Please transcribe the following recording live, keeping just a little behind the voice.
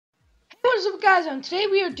What's up, guys? And today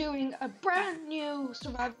we are doing a brand new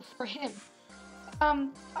survival for him. I've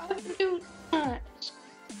been doing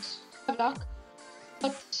SkyBlock,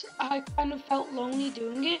 but I kind of felt lonely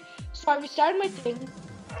doing it, so I restarted my thing.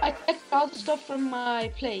 I collected all the stuff from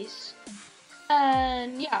my place,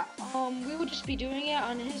 and yeah, we would just be doing it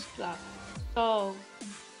on his block. So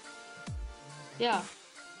yeah,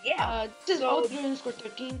 this is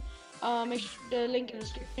 @_13. Make sure the link in the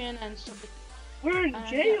description and stuff like that. We're in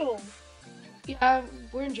jail. Yeah,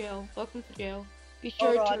 we're in jail. Welcome to jail. Be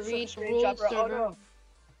sure to read the rules, server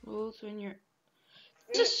rules when you're.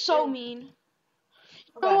 This is so mean.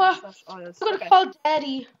 You know what? I'm gonna call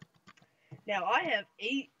Daddy. Now I have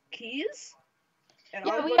 8 keys. And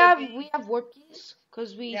yeah, we have warp keys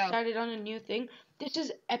because we started on a new thing. This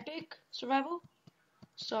is epic survival,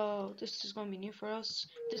 so this is gonna be new for us.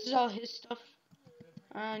 This is all his stuff,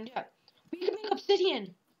 and yeah, we can make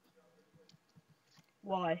obsidian.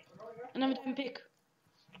 Why? And I'm gonna pick.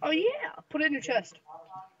 Oh yeah, put it in your chest.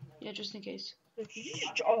 Yeah, just in case.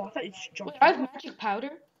 Oh, I thought you just jumped. Wait, I have magic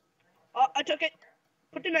powder. I took it.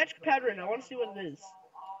 Put the magic powder in. I want to see what it is.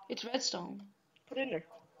 It's redstone. Put it in there.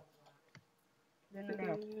 Put it in there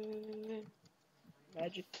now.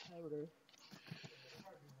 Magic powder.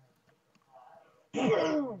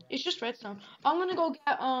 It's just redstone. I'm gonna go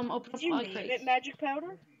get open up. Did you name it magic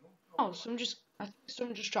powder? Oh, I think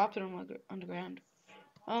someone just dropped it on the ground.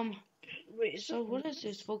 Wait, so what is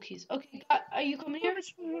this? Full keys. Okay, are you coming here?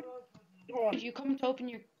 Are you coming to open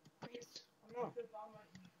your crates? No.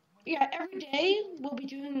 Yeah, every day we'll be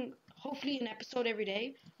doing hopefully an episode every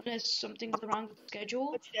day, unless something's wrong with the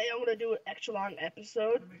schedule. But today I'm gonna do an extra long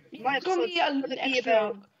episode. Yeah, My it's gonna be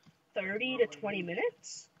about 30 to 20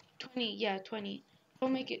 minutes. 20, yeah, 20.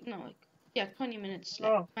 Don't make it 20 minutes.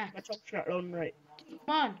 Oh, max. my chop's not loading right. Come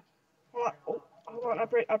on. Hold on,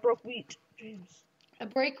 I broke wheat, James. I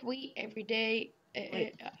break wheat every day.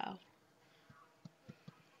 F3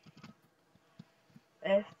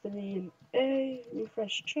 and A,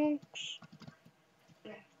 refresh chunks.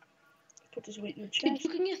 Put this wheat in the chest. You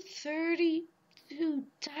can get 32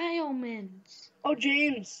 diamonds. Oh,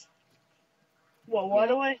 James. Well, why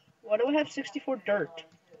do I have 64 dirt?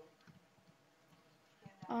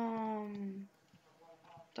 Don't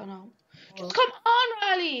know. Just come on,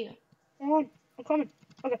 Riley. Come on, I'm coming.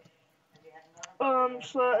 Okay.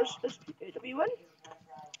 Slash ep.1.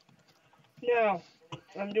 Now,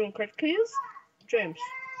 I'm doing correct keys. James,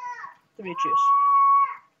 the beaches.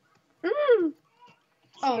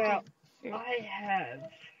 So now, I have.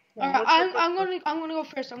 Alright, I'm gonna go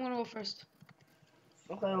first. Okay,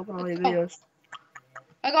 open all your videos.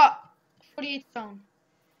 I got 48 stone.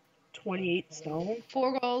 28 stone.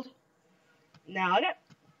 4 gold. Now I got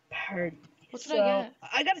party. What did I get?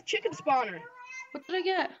 I got a chicken spawner. What did I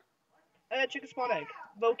get? I got a chicken spawn egg.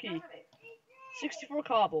 Boki. 64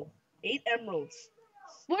 cobble. 8 emeralds.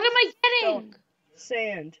 What am I getting?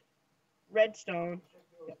 Sand. Redstone.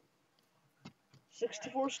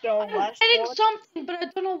 64 stone. I'm getting something, but I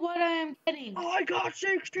don't know what I am getting. Oh, I got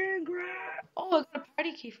 16 grand. Oh, I got a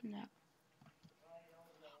party key from that.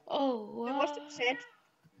 Oh, wow. What's the sand?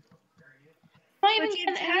 I'm not even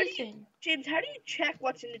getting anything. James, how do you check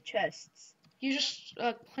what's in the chests? You just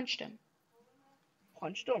punched them.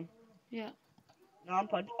 Punched them? Yeah. No, I'm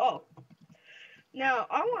punched. Oh. Now,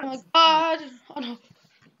 I want... Oh, my God. Oh, no.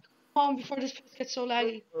 Come on, before this place gets so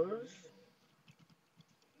laggy.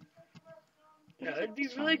 No, it'd be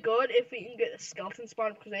really good if we can get a skeleton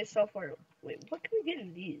spawn because they sell for... Wait, what can we get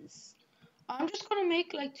in these? I'm just gonna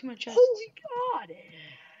make, like, 2 more chests. Holy God!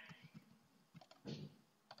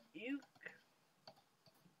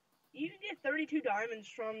 You can get 32 diamonds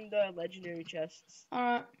from the legendary chests.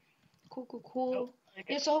 Alright. Cool. Oh,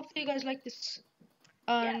 okay. Yeah, so hopefully you guys like this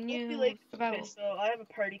new survival. Okay, so I have a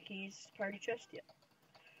party chest, yeah.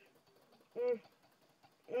 Oh,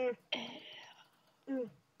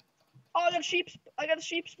 I got a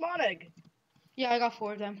sheep spawn egg. Yeah, I got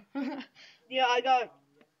 4 of them. Yeah, I got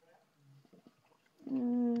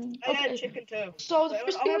Okay. a chicken too. So the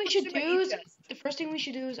first thing we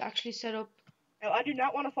should do is actually set up. No, I do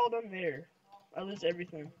not want to fall down there. I lose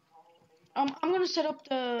everything. I'm gonna set up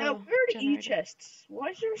the. Now, where are the e-chests? Why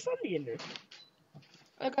is there a Sunday in there?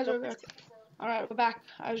 Alright, we're back.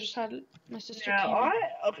 I just had my sister now, came in.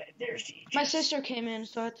 Okay, there's the e-chests. My sister came in,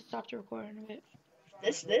 so I had to stop the recording a bit.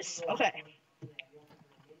 This? Okay.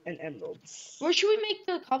 And emeralds. Where should we make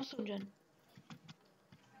the cobblestone gen?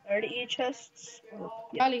 Are the e-chests?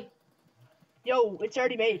 Yeah. Ali. Yo, it's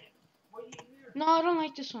already made. No, I don't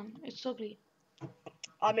like this one. It's ugly.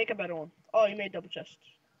 I'll make a better one. Oh, you made double chests.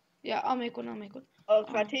 Yeah, I'll make one. Oh,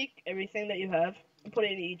 can I take everything that you have and put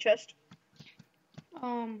it in the e-chest?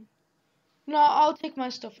 No, I'll take my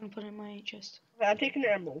stuff and put it in my chest. Okay, I'm taking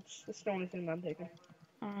the emeralds. That's the only thing I'm taking.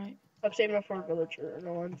 Alright. I'm saving up for a villager.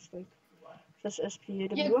 No one's like just Yeah,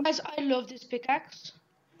 SPAW1. guys, I love this pickaxe.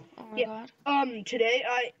 Oh my Yeah. god. Today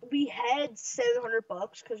we had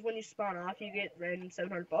 $700 because when you spawn off, you get random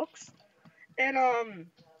 $700. And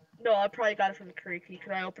no, I probably got it from a crate key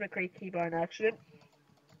because I opened a crate key by an accident.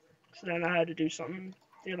 So now I know how to do something.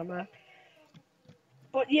 You know that.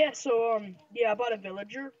 But yeah, so yeah, I bought a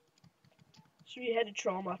villager. So we had to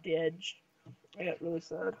throw him off the edge. I got really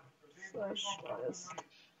sad. Slash, yes.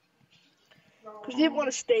 Because they didn't want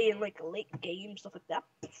to stay in like late game stuff like that.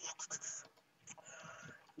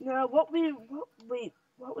 No, what were we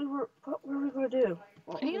gonna do?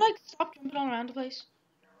 Can you like stop jumping all around the place?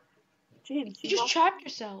 James, You just trapped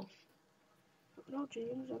yourself. No,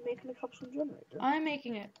 James, I'm making a custom generator. I'm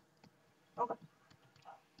making it. Okay.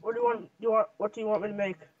 What do you want? What do you want me to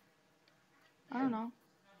make? I don't know.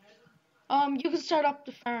 You can start up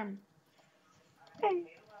the farm. Okay.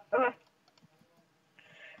 Okay.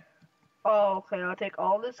 Oh, okay. I'll take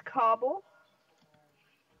all this cobble.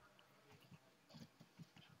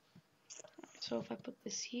 So if I put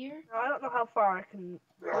this here. I don't know how far I can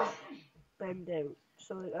bend out.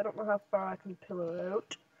 So like, I don't know how far I can pillar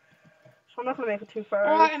out. So I'm not gonna make it too far.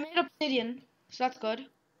 Alright, I made obsidian, so that's good.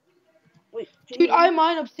 Wait, Dude, I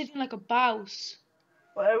mine obsidian like a boss.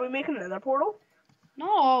 What, are we making another portal?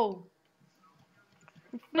 No.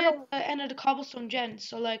 I'm putting it at the end of the cobblestone gen,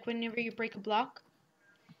 so like whenever you break a block.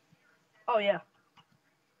 Oh yeah.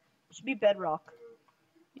 It should be bedrock.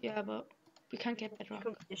 Yeah, but we can't get bedrock.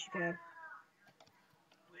 Yes, you can.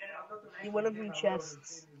 You want them from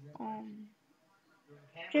chests.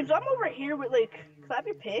 James, I'm over here with like. Can I have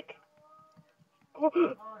your pick?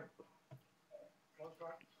 Can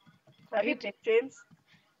I have your pick, James?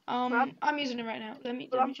 I'm using it right now. Let me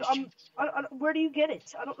just check. Where do you get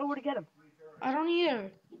it? I don't know where to get them. I don't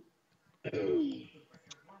either.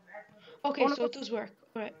 Okay, so it does work.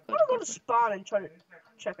 Alright, I'm gonna go to spawn and try to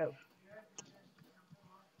check out.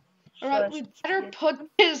 Alright, we better put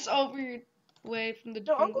this over away from the.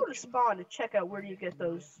 No, I'm going to spawn to check out where do you get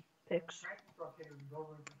those picks.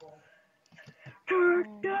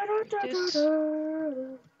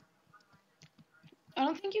 I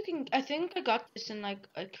don't think you can. I think I got this in like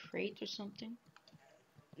a crate or something.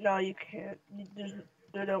 No, you can't.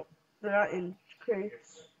 They're not in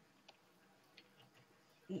crates.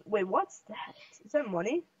 Wait, what's that? Is that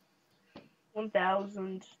money?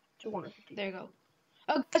 1,250. There you go.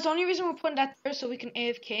 That's the only reason we're putting that there, so we can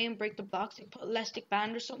AFK and break the blocks. Like put elastic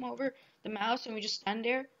band or something over the mouse, and we just stand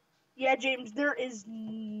there. Yeah, James, there is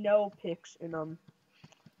no picks in them.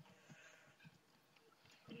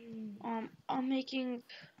 I'm making.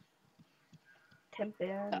 Temp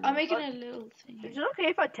ban. I'm making a little thing. Is it okay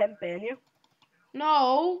if I temp ban you?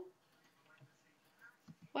 No.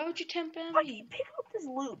 Why would you temp ban Why me? you pick up this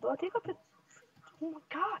loot, bro? Take up it. Oh my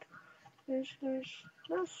god. There's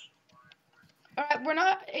this. Alright, we're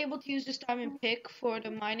not able to use this diamond pick for the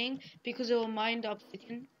mining because it will mine the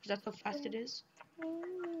obsidian because that's how fast it is.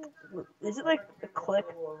 Is it like a click?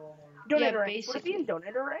 Donator Yeah, ranks. basically. Would it be in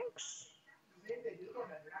donator ranks?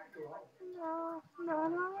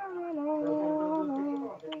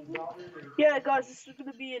 Yeah, guys, this is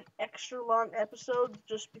gonna be an extra long episode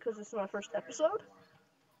just because it's my first episode.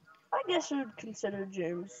 I guess I would consider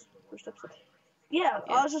James' first episode. Yeah,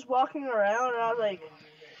 I was just walking around and I was like,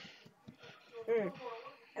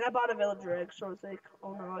 and I bought a villager egg, so I was like,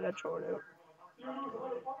 oh no, I got thrown out.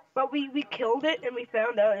 But we killed it and we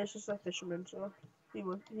found out it's just a fisherman, so he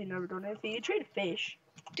never done anything. He traded fish.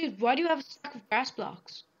 Dude, why do you have a stack of grass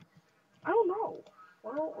blocks? I don't know.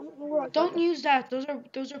 I don't know where I Don't use that. Those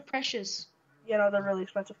are precious. Yeah, no, they're really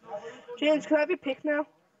expensive. James, can I have your pick now?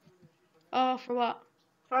 For what?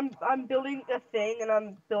 I'm building a thing and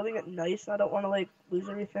I'm building it nice. I don't want to like lose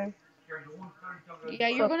everything. Yeah,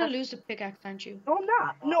 you're gonna lose the pickaxe, aren't you? No, I'm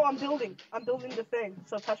not. No, I'm building the thing.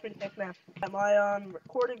 So pass me the pick now. My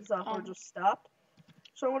recording software just stopped.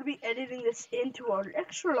 So I'm gonna be editing this into an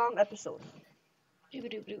extra long episode.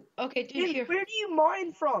 Okay, dude, James, here. where do you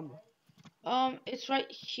mine from? It's right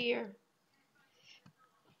here.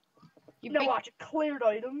 Watch it. Cleared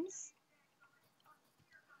items.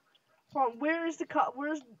 Hold on, where is the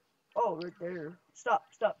where's... Oh, right there. Stop.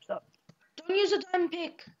 Don't use a diamond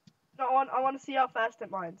pick. No, I want to see how fast it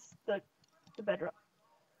mines the bedrock.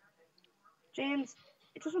 James,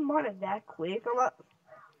 it doesn't mine it that quick. I'm not...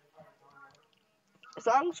 As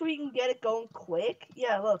long as we can get it going quick.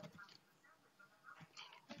 Yeah, look.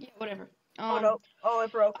 Yeah, whatever. Oh no. Oh,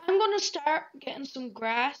 it broke. I'm gonna start getting some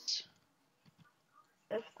grass.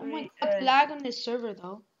 F3, oh my god, lag on this server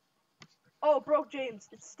though. Oh, it broke, James.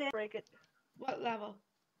 It's still break it. What level?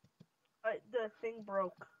 The thing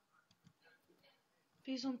broke.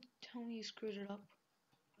 Please don't tell me you screwed it up.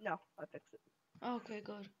 No, I fixed it. Okay,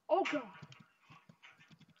 good. Oh god.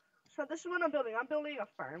 So this is what I'm building. I'm building a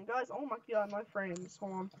farm, guys. Oh my god, my frames.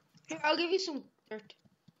 Hold on. Here, I'll give you some dirt.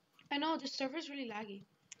 I know, this server's really laggy.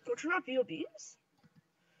 Go turn off VODs?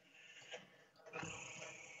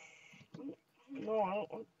 No, I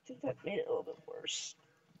think that made it a little bit worse.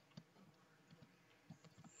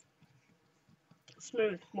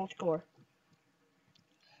 Smooth, multi-core.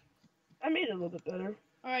 I made it a little bit better.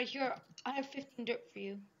 Alright, here, I have 15 dirt for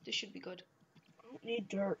you. This should be good. I don't need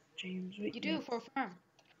dirt, James. You do, for a farm.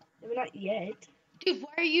 Yeah, but not yet. Dude,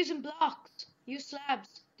 why are you using blocks? Use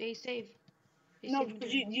slabs. They save. No,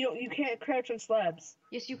 because you can't crouch on slabs.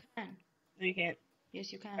 Yes, you can. No, you can't.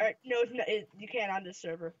 Yes, you can. Alright, no, you can't on this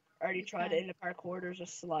server. I already tried it in the parkour. There's a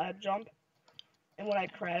slab jump. And when I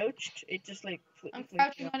crouched, it just like... I'm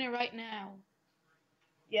crouching on it right now.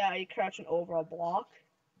 Yeah, you crouching over a block.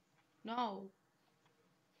 No.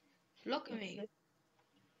 Look at me.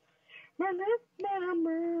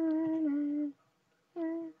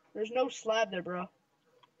 There's no slab there, bro.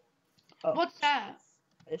 Oh, What's that?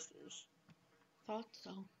 this is. Thought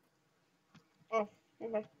so. Oh,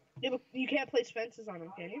 okay. Yeah, but you can't place fences on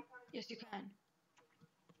them, can you? Yes, you can.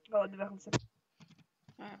 Oh, the back one.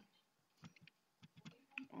 Alright.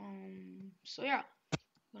 So yeah.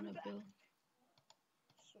 I'm gonna build.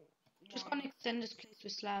 Just gonna extend this place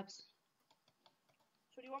with slabs.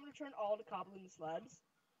 So do you want me to turn all the cobble into slabs?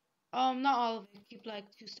 Not all of it. Keep like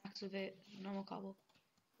 2 stacks of it. Normal cobble.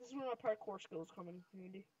 This is where my parkour skills come in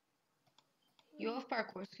handy. You have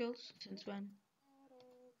parkour skills? Since when?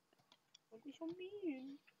 Don't be so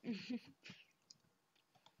mean.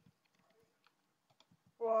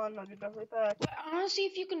 One, I'll be back right back. Well, I wanna see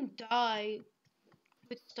if you can die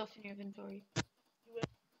with stuff in your inventory. You will.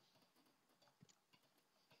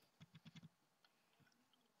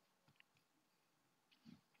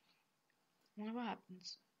 I wonder what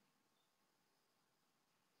happens.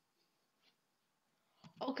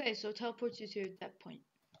 Okay, so it teleports you to that point.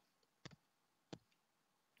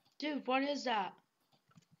 Dude, what is that?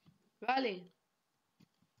 Riley.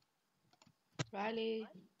 Riley.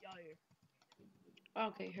 Yeah, here.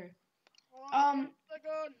 Okay, here. Oh,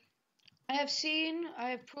 I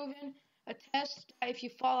have proven a test that if you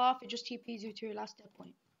fall off, it just TPs you to your last dead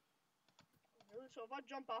point. Really? So if I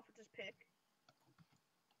jump off with this pick,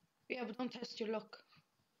 Yeah, but don't test your luck.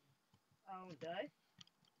 I won't die.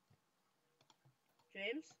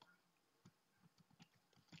 James?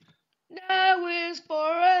 Now is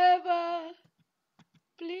forever.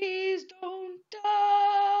 Please don't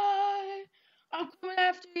die. I'm coming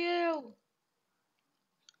after you.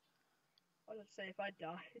 I was gonna say if I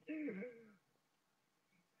died.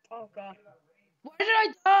 Oh god. Why did I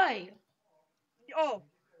die? Oh,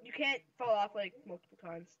 you can't fall off like multiple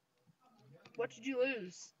times. What did you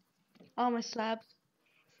lose? All my slabs.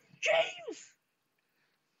 James!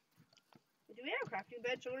 Do we have a crafting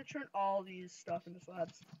bench? I'm gonna turn all these stuff into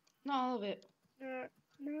slabs. Not all of it. No.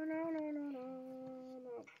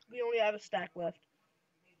 We only have a stack left.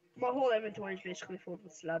 My whole inventory is basically full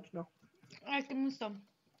with slabs now. Alright, give me some.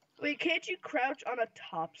 Wait, can't you crouch on a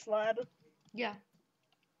top slab? Yeah.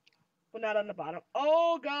 But not on the bottom.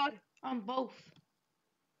 Oh god! On both.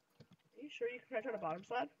 Are you sure you can crouch on a bottom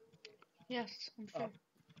slab? Yes, I'm sure.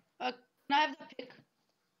 Can I have the pick?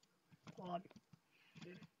 Hold on.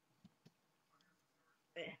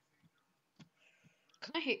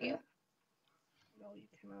 Can I hit you? No, you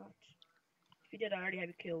cannot. If you did, I already have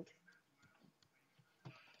you killed.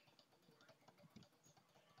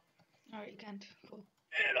 Alright, you can't. Cool.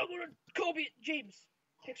 And I'm gonna Kobe James.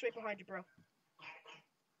 Pick's right behind you, bro.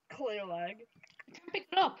 Clear lag. I can't pick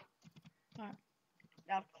it up. Alright.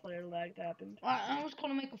 Now clear lag happened. I was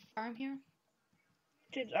gonna make a farm here.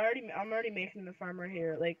 James, I'm already making the farm right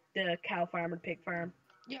here, like the cow farm and pig farm.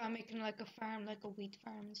 Yeah, I'm making like a farm, like a wheat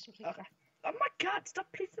farm and stuff like that. Okay. Oh my god,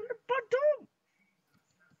 stop placing the bottom!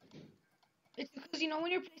 It's because, you know,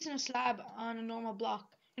 when you're placing a slab on a normal block,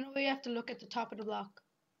 you know where you have to look at the top of the block?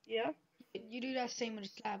 Yeah? You do that same with a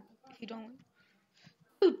slab. If you don't...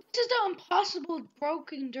 Dude, this is the impossible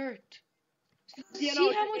broken dirt. Yeah, See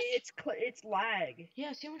no, how much... it's lag.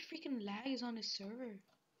 Yeah, see how much freaking lag is on this server.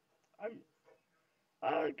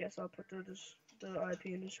 I guess I'll put the IP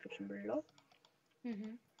in the description below.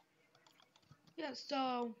 Yeah,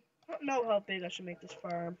 so... I don't know how big I should make this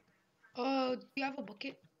farm. Do you have a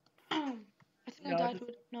bucket? I think I died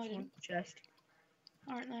with... No, I didn't. Chest.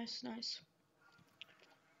 Alright, nice.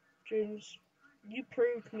 James, you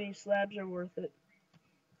proved to me slabs are worth it.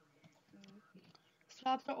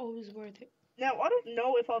 Slabs are always worth it. Now, I don't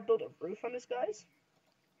know if I'll build a roof on this, guys.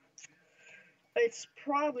 It's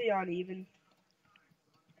probably uneven.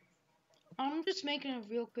 I'm just making a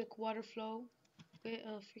real quick water flow with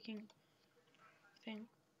a freaking thing.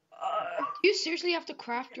 Do you seriously have to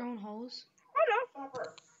craft your own hose? I know.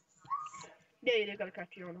 Yeah, you do gotta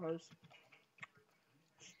craft your own hose.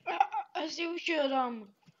 I see we should, I'm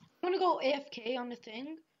gonna go AFK on the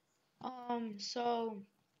thing. So,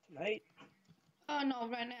 Tonight? no,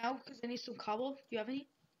 right now, because I need some cobble. Do you have any?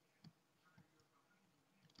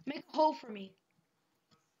 Make a hole for me.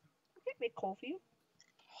 I can't make coal for you.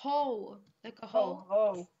 Hole. Like a hole?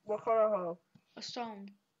 Oh. What kind of hoe? A stone.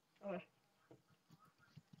 Okay.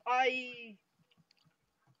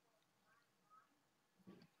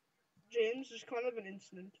 James, there's kind of an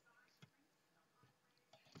incident.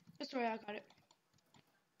 That's right, I got it.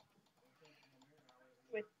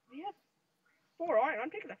 Wait, we have 4 iron. I'm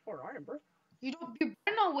taking that 4 iron, bro. You better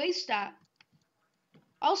not waste that.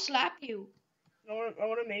 I'll slap you. I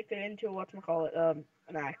wanna make it into whatchamacallit,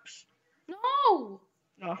 an axe. No!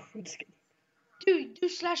 No, I'm just kidding. Dude, do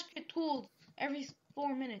slash get tools every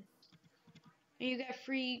 4 minutes. And you get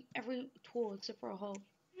free every tool except for a hoe.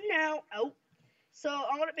 No, out. So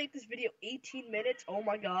I want to make this video 18 minutes. Oh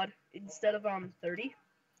my god, instead of 30.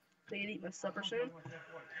 So I can eat my supper soon.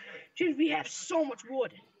 Dude, we have so much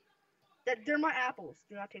wood. They're my apples.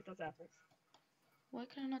 Do not take those apples. Why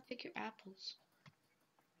can I not take your apples?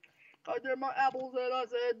 Oh, they're my apples, and I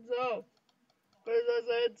said so. Because I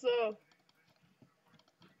said so.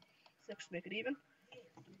 6, make it even.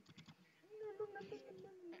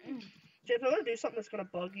 James, I'm gonna do something that's gonna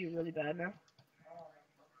bug you really bad now.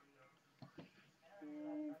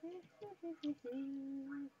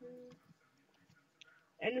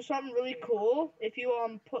 And there's something really cool if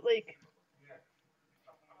you put like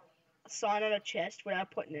a sign on a chest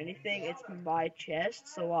without putting anything. It's my chest.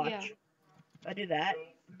 So watch. Yeah. I do that.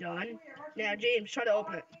 Done. Now James, try to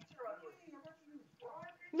open it.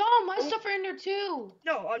 No, my stuff are in there too.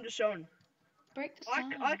 No, I'm just showing. Break the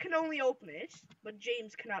sign. I can only open it, but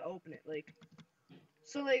James cannot open it. Like,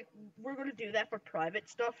 so like we're gonna do that for private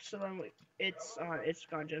stuff. So then it's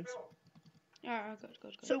gone, James. Alright,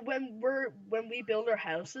 good. So when we build our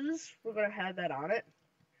houses, we're gonna have that on it.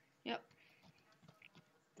 Yep.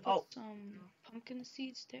 Put some pumpkin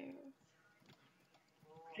seeds there.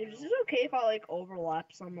 Is it okay if I like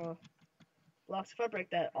overlap some blocks? If I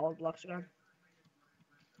break that, all the blocks are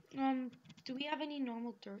gone. Do we have any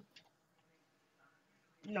normal dirt?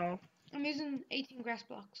 No. I'm using 18 grass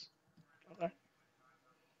blocks. Okay.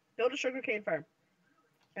 Build a sugarcane farm.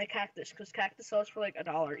 And a cactus, because cactus sells for like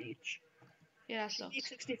 $1 each. Yeah, that sucks.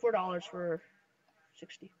 $64 for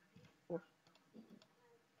 64.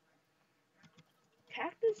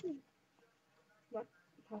 Cactus is not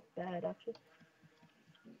bad actually.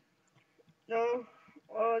 No.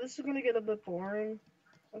 This is gonna get a bit boring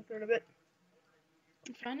after in a bit.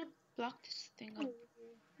 I'm trying to block this thing up.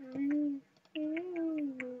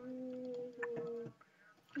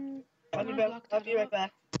 I'll be right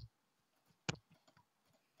back.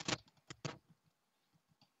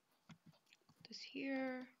 This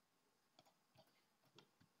here.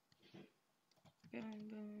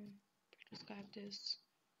 Boom. Just got this.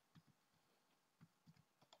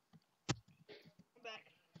 I'm back.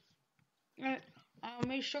 Alright. I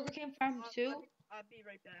made sugarcane farm too. I'll be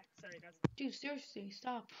right back. Sorry, guys. Dude, seriously,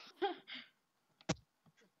 stop. I'm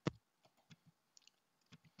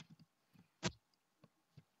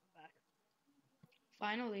back.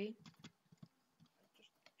 Finally.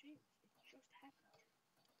 It just happened.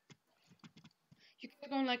 You keep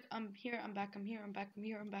going like, I'm here, I'm back, I'm here, I'm back, I'm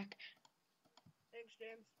here, I'm back. Thanks,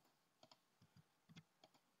 James.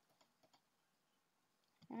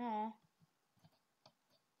 Aww.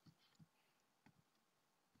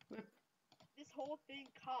 Rip. This whole thing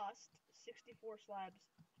cost 64 slabs.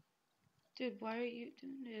 Dude, why are you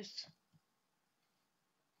doing this?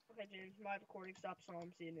 Okay, James, my recording stopped, so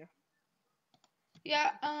I'm seeing you.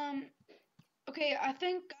 Yeah, okay, I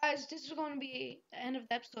think, guys, this is going to be the end of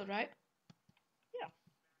the episode, right? Yeah.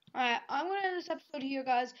 Alright, I'm going to end this episode here,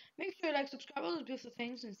 guys. Make sure you like, subscribe, all those beautiful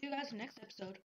things, and see you guys in the next episode.